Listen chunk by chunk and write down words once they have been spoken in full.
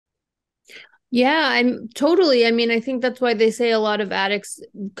Yeah, I'm totally. I mean, I think that's why they say a lot of addicts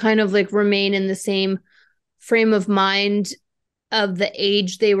kind of like remain in the same frame of mind of the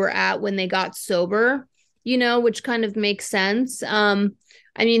age they were at when they got sober, which kind of makes sense. I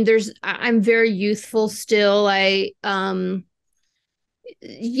mean, I'm very youthful still.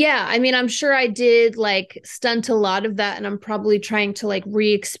 Yeah, I mean, I'm sure I did like stunt a lot of that, and I'm probably trying to like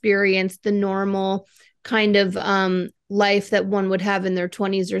re-experience the normal kind of life that one would have in their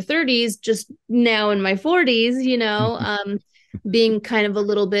 20s or 30s, just now in my 40s, being kind of a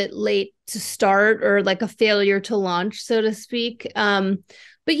little bit late to start or like a failure to launch, so to speak. But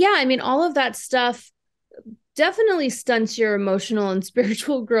yeah, I mean, all of that stuff definitely stunts your emotional and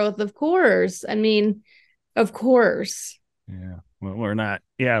spiritual growth, of course. I mean, of course. Yeah. Well, we're not.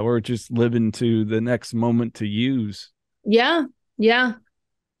 Yeah, we're just living to the next moment to use. Yeah. Yeah.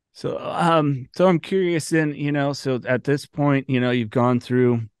 So I'm curious then, so at this point, you've gone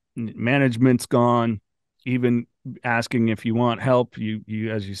through management's gone, even asking if you want help,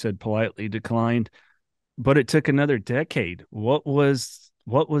 as you said, politely declined, but it took another decade. What was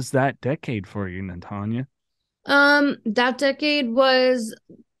that decade for you, Natanya? That decade was,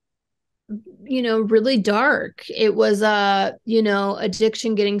 really dark. It was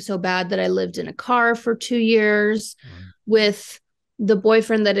addiction getting so bad that I lived in a car for 2 years with the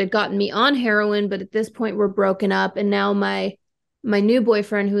boyfriend that had gotten me on heroin, but at this point we're broken up. And now my new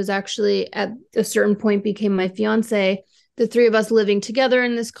boyfriend, who is actually at a certain point became my fiance, the three of us living together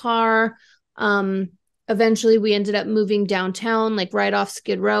in this car. Um, Eventually we ended up moving downtown, like right off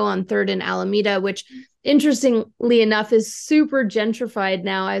Skid Row on Third and Alameda, which interestingly enough is super gentrified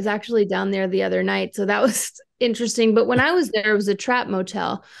now. I was actually down there the other night, so that was interesting. But when I was there, it was a trap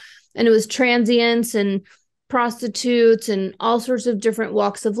motel, and it was transients and prostitutes and all sorts of different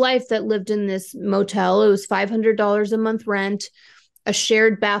walks of life that lived in this motel. It was $500 a month rent, a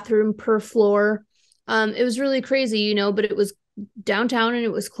shared bathroom per floor. It was really crazy, but it was downtown and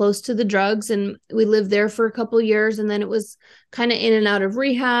it was close to the drugs, and we lived there for a couple of years, and then it was kind of in and out of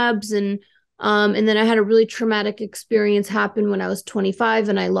rehabs, and then I had a really traumatic experience happen when I was 25,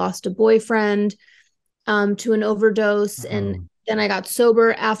 and I lost a boyfriend to an overdose. And Um, then I got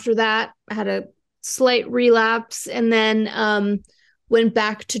sober after that. I had a slight relapse, and then went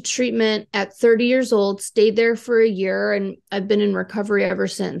back to treatment at 30 years old, stayed there for a year, and I've been in recovery ever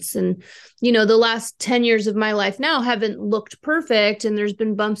since. And, the last 10 years of my life now haven't looked perfect, and there's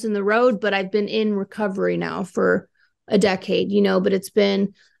been bumps in the road, but I've been in recovery now for a decade, but it's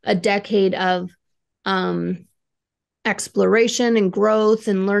been a decade of um, exploration and growth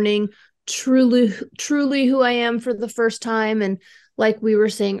and learning truly who I am for the first time. And like we were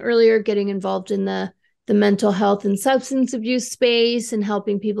saying earlier, getting involved in the mental health and substance abuse space and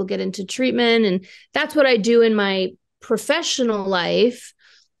helping people get into treatment. And that's what I do in my professional life.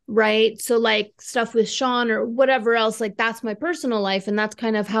 Right. So, like stuff with Sean or whatever else, like that's my personal life. And that's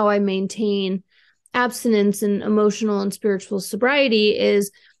kind of how I maintain abstinence and emotional and spiritual sobriety is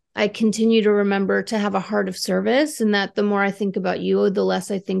I continue to remember to have a heart of service, and that the more I think about you, the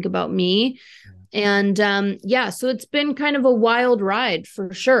less I think about me. And yeah, so it's been kind of a wild ride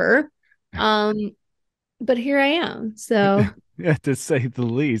for sure. Um, but here I am. So yeah, to say the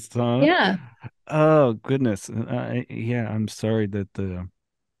least, huh? yeah, Oh goodness. Yeah, I'm sorry that the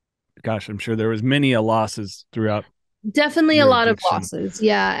gosh, I'm sure there was many a losses throughout definitely a your lot of addiction. losses.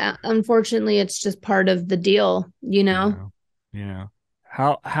 Yeah, unfortunately, it's just part of the deal. Yeah. Yeah.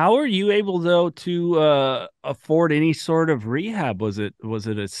 How are you able though to afford any sort of rehab? Was it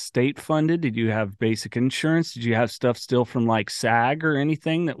a state funded? Did you have basic insurance? Did you have stuff still from like SAG or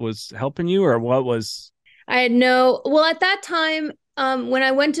anything that was helping you, or what was? I had well, at that time, when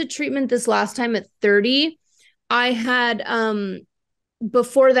I went to treatment this last time at 30, I had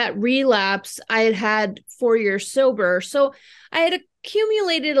before that relapse, I had had 4 years sober. So I had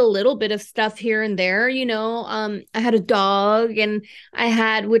accumulated a little bit of stuff here and there. I had a dog, and I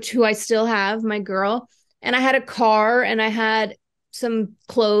had, who I still have, my girl, and I had a car, and I had some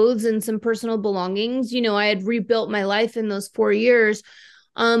clothes and some personal belongings. I had rebuilt my life in those 4 years.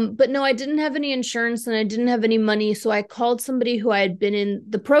 But no, I didn't have any insurance and I didn't have any money. So I called somebody who I had been in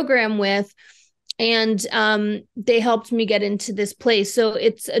the program with, and they helped me get into this place. So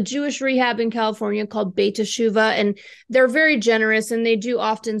it's a Jewish rehab in California called Beit Teshuva, and they're very generous, and they do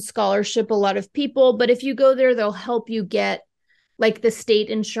often scholarship a lot of people. But if you go there, they'll help you get like the state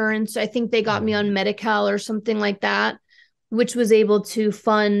insurance. I think they got me on Medi-Cal or something like that, which was able to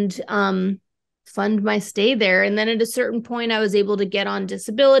fund my stay there. And then at a certain point, I was able to get on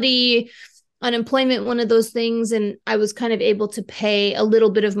disability, unemployment, one of those things, and I was kind of able to pay a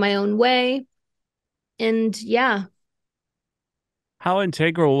little bit of my own way. And yeah. How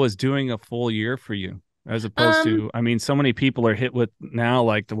integral was doing a full year for you? As opposed to, I mean, so many people are hit with now,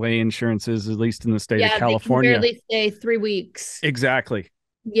 like the way insurance is, at least in the state of California. They can barely stay 3 weeks. Exactly.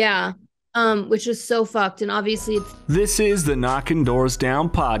 Yeah. Which is so fucked. And obviously This is the Knockin' Doors Down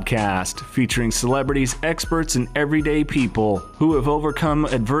podcast, featuring celebrities, experts, and everyday people who have overcome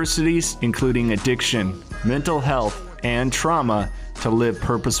adversities, including addiction, mental health, and trauma, to live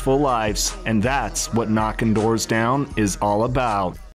purposeful lives. And that's what Knockin' Doors Down is all about.